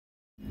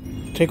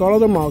take all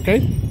of them out, okay?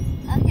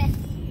 Okay.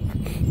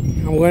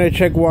 I'm gonna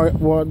check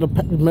what the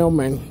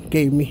mailman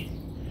gave me.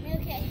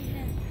 Okay.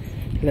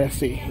 Let's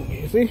see.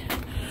 You see?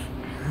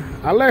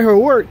 I let her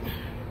work.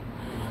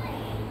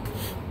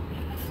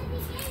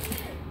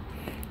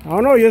 I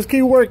don't know, just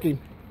keep working.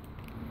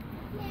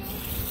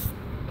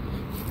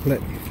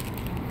 Look.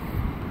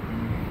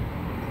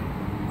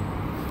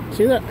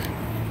 See that?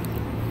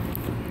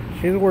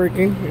 She's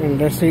working, and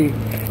let's see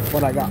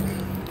what I got.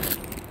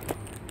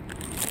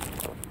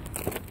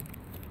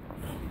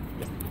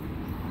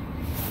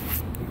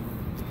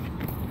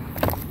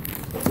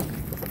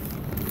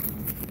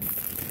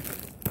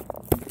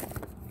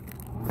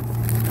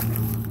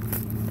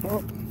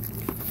 Oh.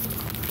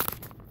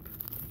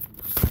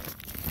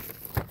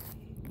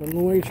 Let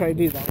me try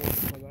these out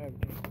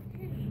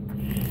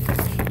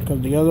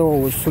because the other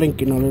one was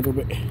flinking a little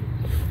bit.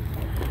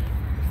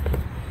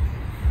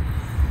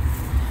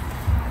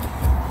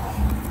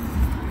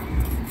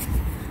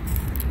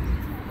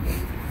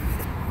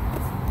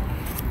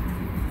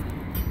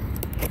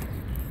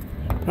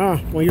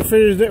 When you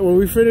finish that, when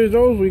we finish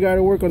those, we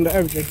gotta work on the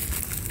everything.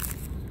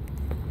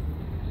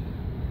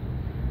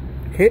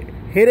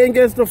 Hit it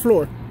against the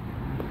floor.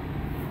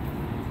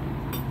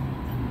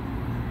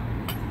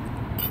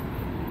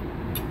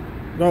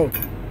 Go.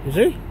 You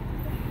see?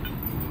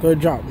 Good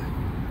job.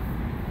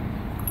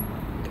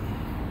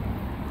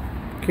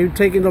 Keep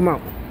taking them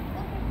out.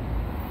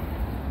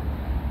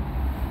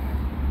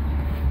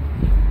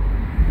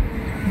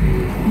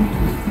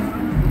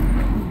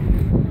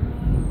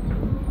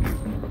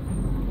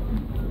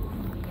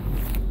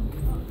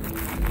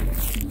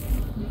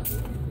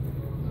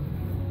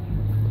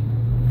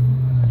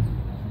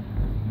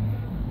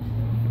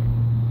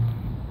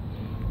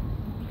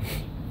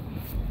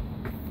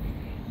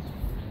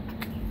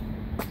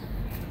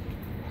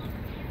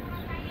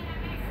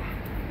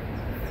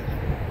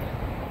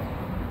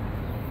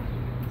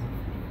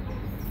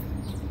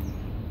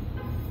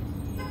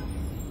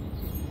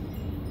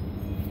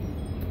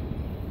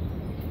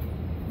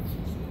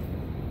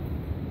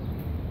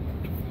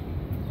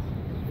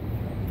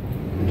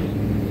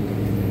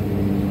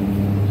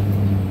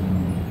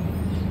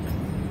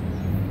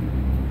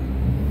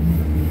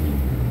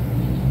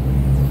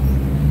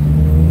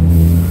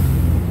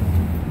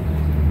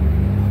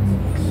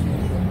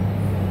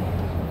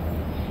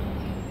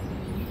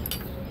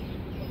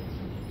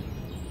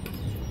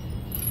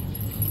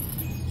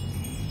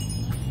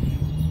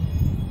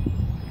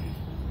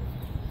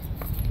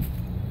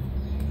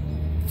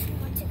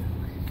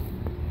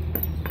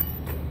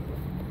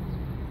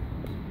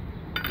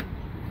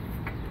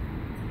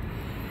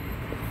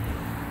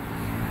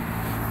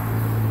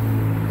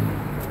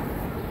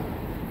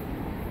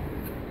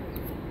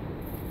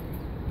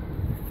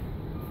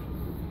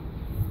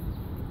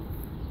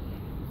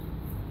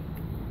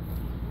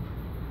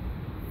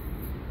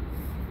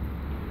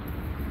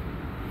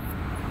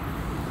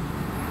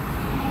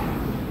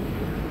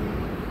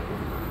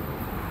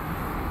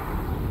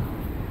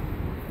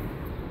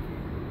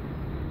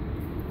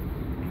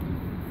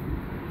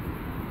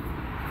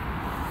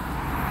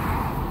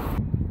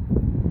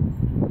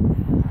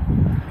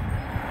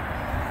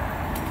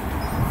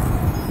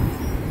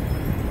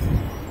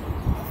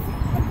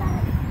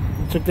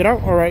 Took it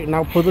out. All right,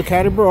 now put the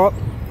caliper up.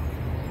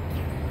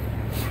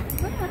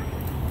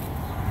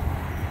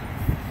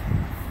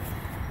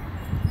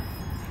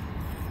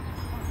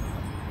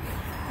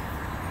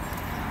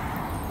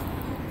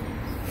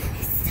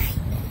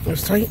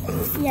 It's tight.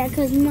 Yeah,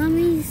 because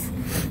mommy's.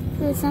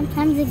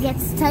 Sometimes it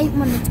gets tight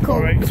when it's cold.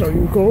 All right, so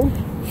you go.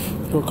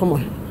 So come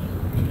on.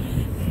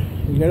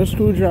 You get a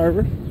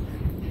screwdriver.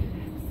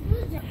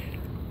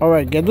 All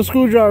right, get the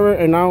screwdriver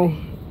and now.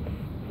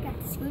 Get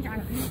the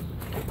screwdriver.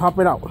 Pop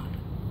it out.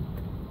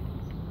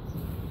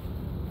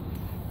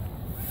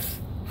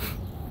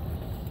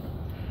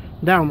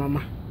 Down,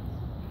 mama.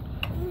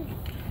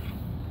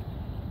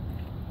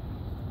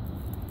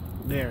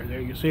 There.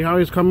 You see how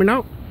it's coming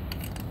out?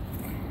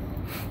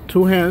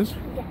 2 hands.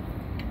 Yeah.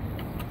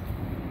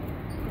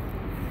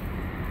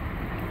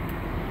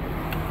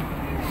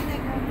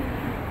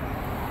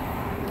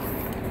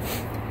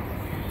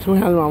 Two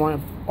hands, mama.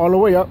 All the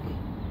way up.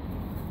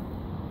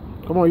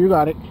 Come on, you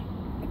got it.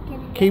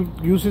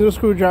 Keep using the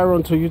screwdriver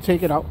until you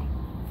take it out.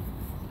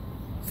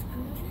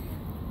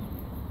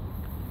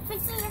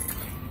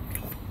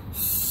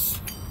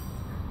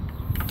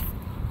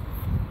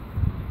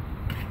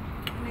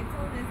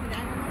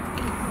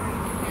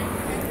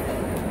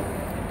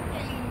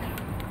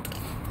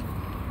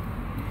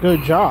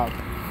 Good job.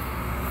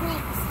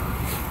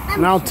 Thanks.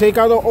 Now take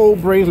out the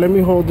old brakes. Let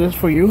me hold this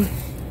for you.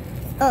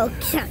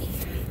 Okay.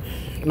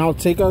 Now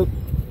take out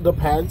the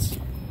pads.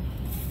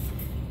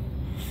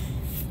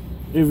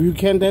 If you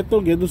can, that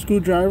though, get the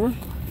screwdriver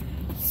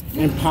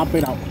and pop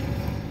it out.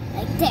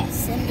 Like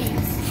this and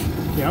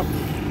this. Yep.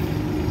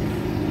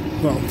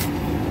 Go.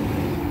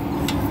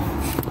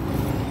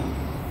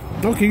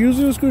 Okay, use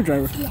the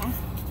screwdriver. Yeah.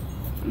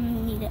 I'm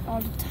gonna need it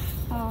all the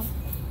time.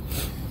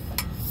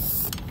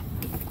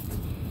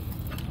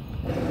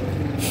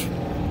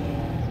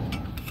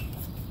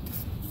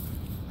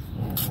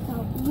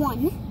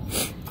 one.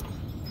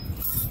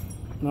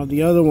 Now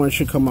the other one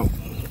should come out.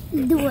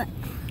 Do it.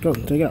 Go,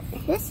 take it out.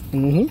 This?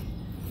 Mm-hmm.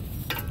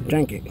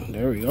 Jank it.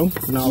 There we go.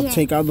 Now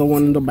take out the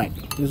one in the back.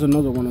 There's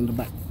another one in the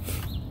back.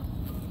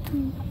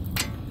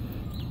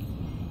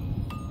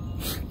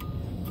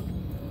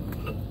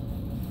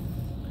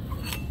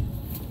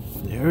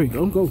 There we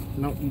go. Go.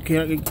 Now you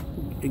can't.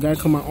 You gotta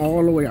come out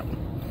all the way out.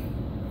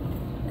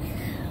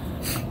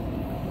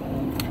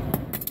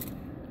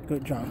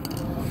 Good job.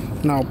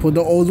 Now put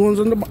the old ones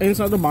in the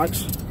inside the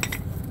box.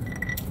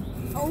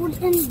 Old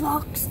in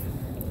box.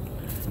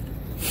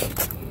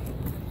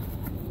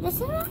 This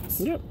box?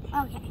 Yep.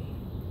 Okay.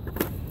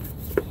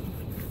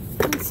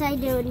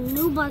 Inside the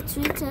new box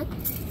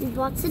we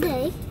bought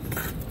today.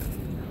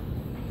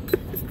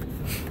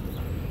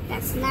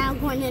 That's now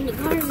going in the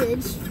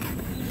garbage.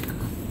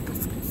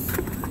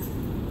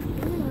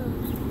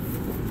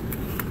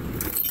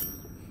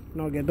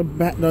 Now get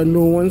the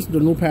new ones, the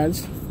new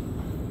pads.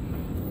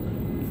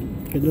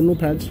 Get the new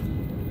pads.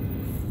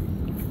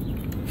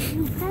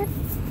 New pad?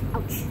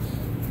 Ouch.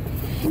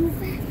 New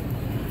pad.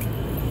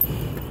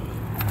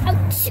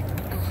 Ouch.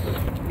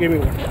 Give me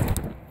one.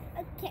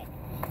 Okay.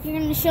 You're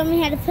going to show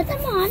me how to put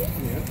them on.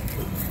 Yeah.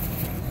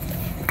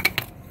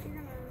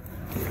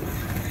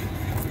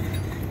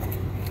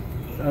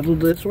 I'll do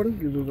this one.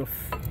 You do the...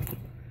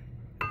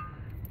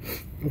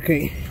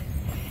 Okay.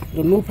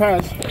 The new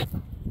pads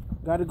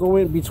gotta go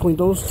in between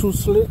those two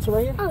slits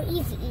right here. Oh,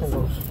 easy.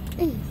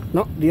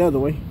 No, the other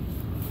way.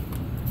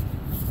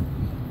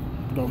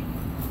 No.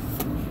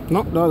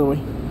 No, the other way.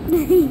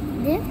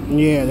 There?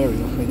 Yeah, there we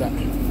go. Like that.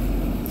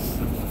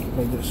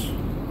 Like this.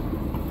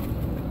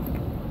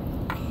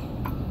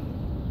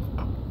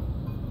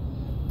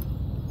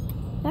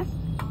 There?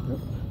 Yep.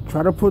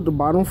 Try to put the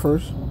bottom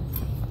first.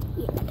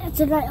 Yeah, that's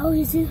what I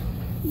always do.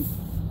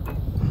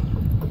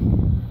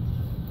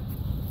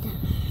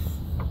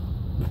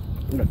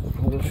 Look,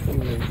 I'll show you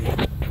right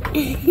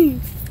here.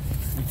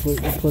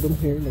 you put them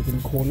here, like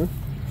in the corner.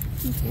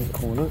 In the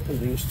corner, and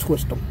then just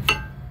twist them.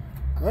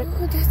 Right?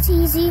 Oh, that's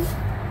easy.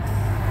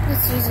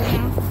 That's easy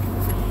now.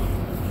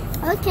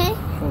 Okay.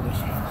 Show this.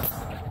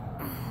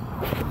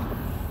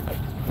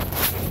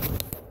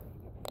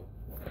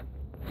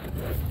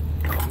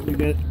 You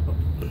get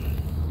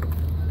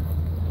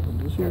put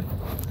this here.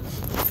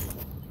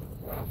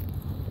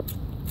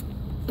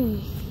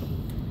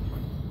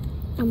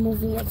 I'm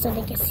moving it so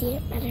they can see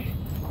it better.